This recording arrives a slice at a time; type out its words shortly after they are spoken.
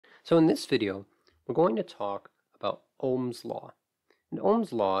So in this video, we're going to talk about Ohm's law. And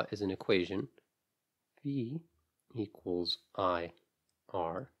Ohm's law is an equation, V equals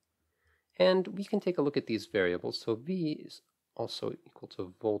IR. And we can take a look at these variables. So V is also equal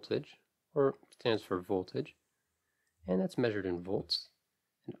to voltage, or stands for voltage, and that's measured in volts.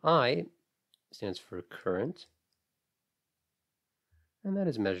 And I stands for current, and that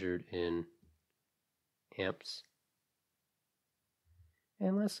is measured in amps.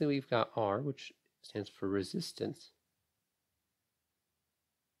 And lastly, we've got R, which stands for resistance,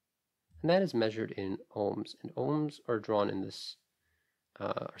 and that is measured in ohms. And ohms are drawn in this,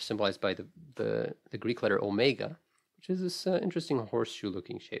 are symbolized by the Greek letter omega, which is this interesting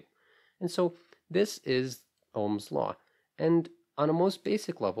horseshoe-looking shape. And so this is Ohm's law. And on a most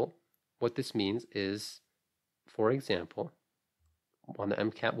basic level, what this means is, for example, on the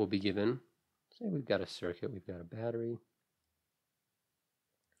MCAT we'll be given, say we've got a circuit, we've got a battery,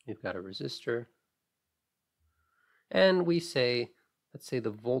 we've got a resistor, and we say, let's say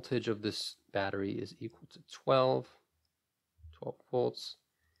the voltage of this battery is equal to 12 volts,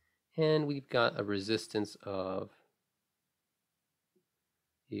 and we've got a resistance of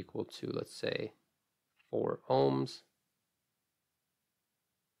equal to, let's say, 4 ohms.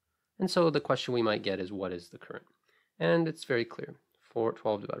 And so the question we might get is, what is the current? And it's very clear,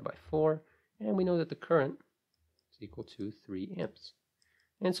 12 divided by 4, and we know that the current is equal to 3 amps.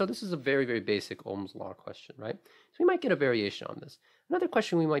 And so this is a very, very basic Ohm's law question, right? So we might get a variation on this. Another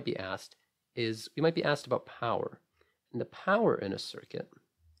question we might be asked is, we might be asked about power. And the power in a circuit,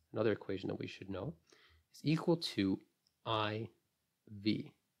 another equation that we should know, is equal to IV.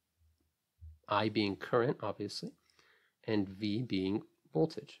 I being current, obviously, and V being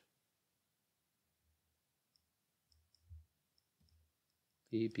voltage.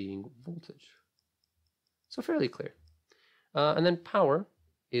 V being voltage. So fairly clear. And then power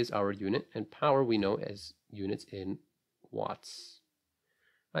is our unit, and power we know as units in watts,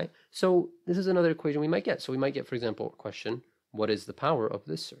 right? So this is another equation we might get. So we might get, for example, a question, what is the power of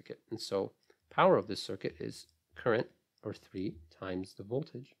this circuit? And so power of this circuit is current, or 3 times the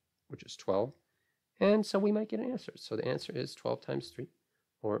voltage, which is 12. And so we might get an answer. So the answer is 12 times 3,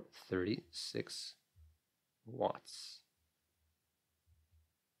 or 36 watts.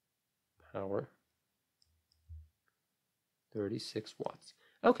 Power, 36 watts.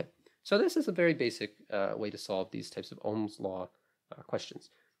 Okay, so this is a very basic way to solve these types of Ohm's law questions.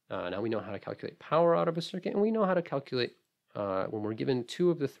 Now we know how to calculate power out of a circuit, and we know how to calculate, when we're given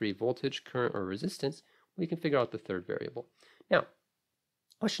 2 of the 3, voltage, current, or resistance, we can figure out the third variable. Now,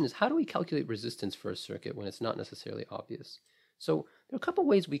 the question is, how do we calculate resistance for a circuit when it's not necessarily obvious? So there are a couple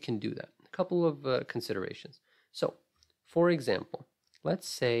ways we can do that, a couple of considerations. So, for example, let's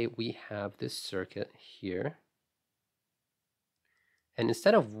say we have this circuit here, and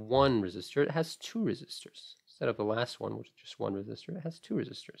instead of 1 resistor, it has 2 resistors. Instead of the last one, which is just 1 resistor, it has 2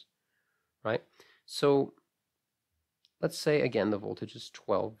 resistors, right? So let's say, again, the voltage is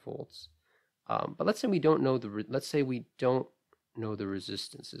 12 volts. But let's say we don't know the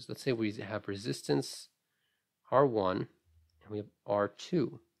resistances. Let's say we have resistance R1 and we have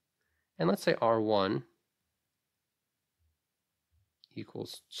R2. And let's say R1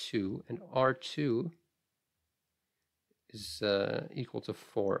 equals 2, and R2 is equal to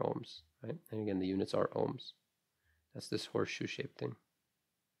 4 ohms, right? And again, the units are ohms. That's this horseshoe-shaped thing.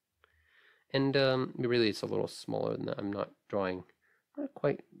 And really, it's a little smaller than that. I'm not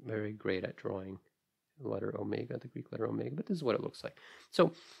quite very great at drawing the letter omega, the Greek letter omega, but this is what it looks like.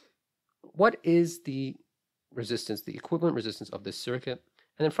 So what is the resistance, the equivalent resistance of this circuit?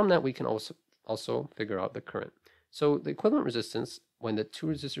 And then from that, we can also figure out the current. So the equivalent resistance, when the 2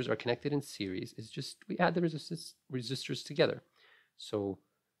 resistors are connected in series, is just, we add the resistors together. So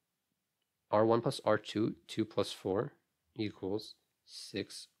R1 plus R2, 2 plus 4 equals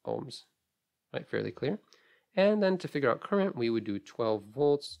 6 ohms. Right, fairly clear. And then to figure out current, we would do 12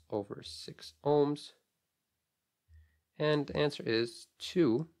 volts over 6 ohms. And the answer is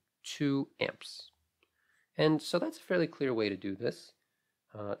 2 amps. And so that's a fairly clear way to do this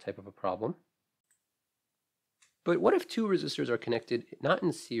type of a problem. But what if 2 resistors are connected not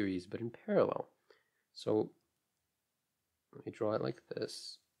in series, but in parallel? So let me draw it like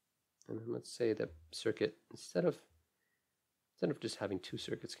this. And then let's say the circuit, instead of just having 2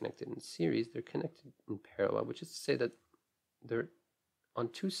 circuits connected in series, they're connected in parallel, which is to say that they're on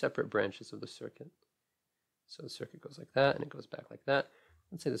 2 separate branches of the circuit. So the circuit goes like that, and it goes back like that.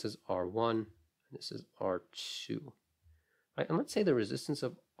 Let's say this is R1, and this is R2. Right, and let's say the resistance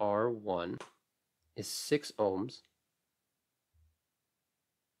of R1 is 6 ohms.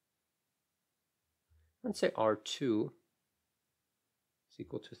 Let's say R2 is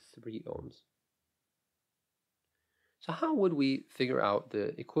equal to 3 ohms. So how would we figure out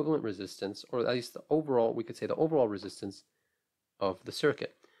the equivalent resistance, or at least the overall, we could say the overall resistance of the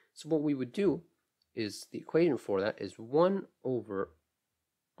circuit? So what we would do is the equation for that is 1 over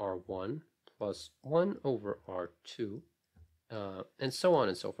R1 plus 1 over R2, and so on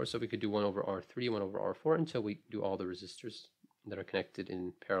and so forth. So we could do 1 over R3, 1 over R4 until we do all the resistors that are connected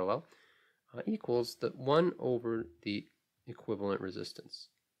in parallel, equals the 1 over the equivalent resistance.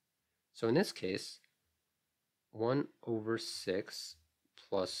 So in this case, 1 over 6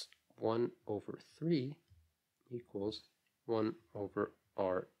 plus 1 over 3 equals 1 over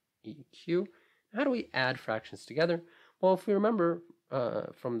REQ. How do we add fractions together? Well, if we remember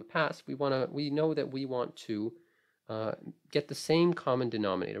from the past, we know that we want to get the same common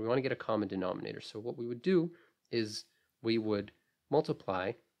denominator. We want to get a common denominator. So what we would do is we would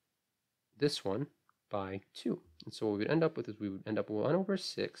multiply this one by 2. And so what we would end up with is we would end up with 1 over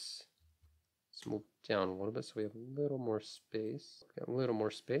 6. Let's move down a little bit so we have a little more space. Okay, a little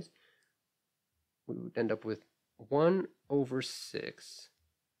more space. We would end up with 1 over 6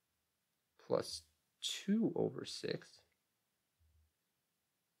 plus 2 over 6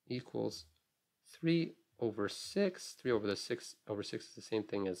 equals 3 over 6. 3 over the 6 over 6 is the same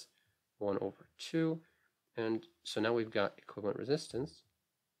thing as 1 over 2. And so now we've got equivalent resistance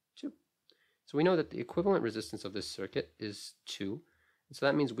 2. So we know that the equivalent resistance of this circuit is 2. And so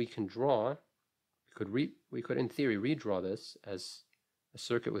that means we can draw, we could in theory redraw this as a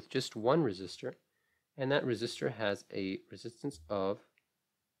circuit with just one resistor. And that resistor has a resistance of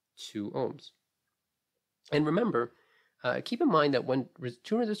 2 ohms. And remember, keep in mind that when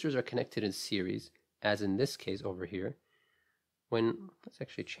two resistors are connected in series, as in this case over here, let's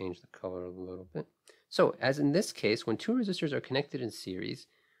actually change the color a little bit. So as in this case, when two resistors are connected in series,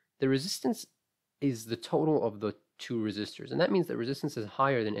 the resistance is the total of the two resistors. And that means that resistance is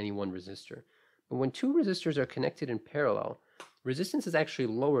higher than any one resistor. But when two resistors are connected in parallel, resistance is actually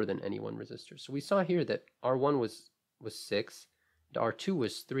lower than any one resistor. So we saw here that R1 was 6, and R2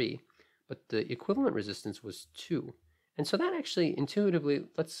 was 3, but the equivalent resistance was 2. And so that actually intuitively,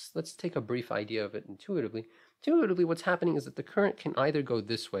 let's take a brief idea of it intuitively. Intuitively, what's happening is that the current can either go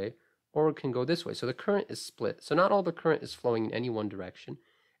this way or it can go this way. So the current is split. So not all the current is flowing in any one direction.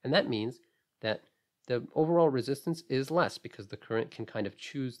 And that means that the overall resistance is less because the current can kind of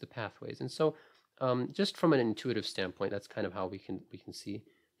choose the pathways. And so just from an intuitive standpoint, that's kind of how we can see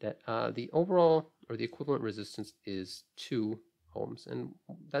that the overall or the equivalent resistance is 2 ohms. And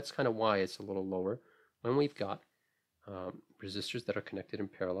that's kind of why it's a little lower when we've got resistors that are connected in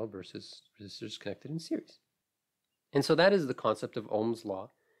parallel versus resistors connected in series. And so that is the concept of Ohm's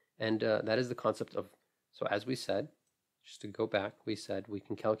law. And that is the concept of, so as we said, just to go back, we said we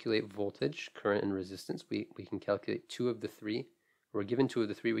can calculate voltage, current, and resistance. We can calculate 2 of the 3. We're given 2 of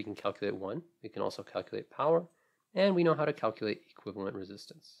the 3, we can calculate 1. We can also calculate power. And we know how to calculate equivalent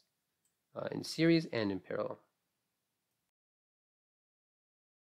resistance in series and in parallel.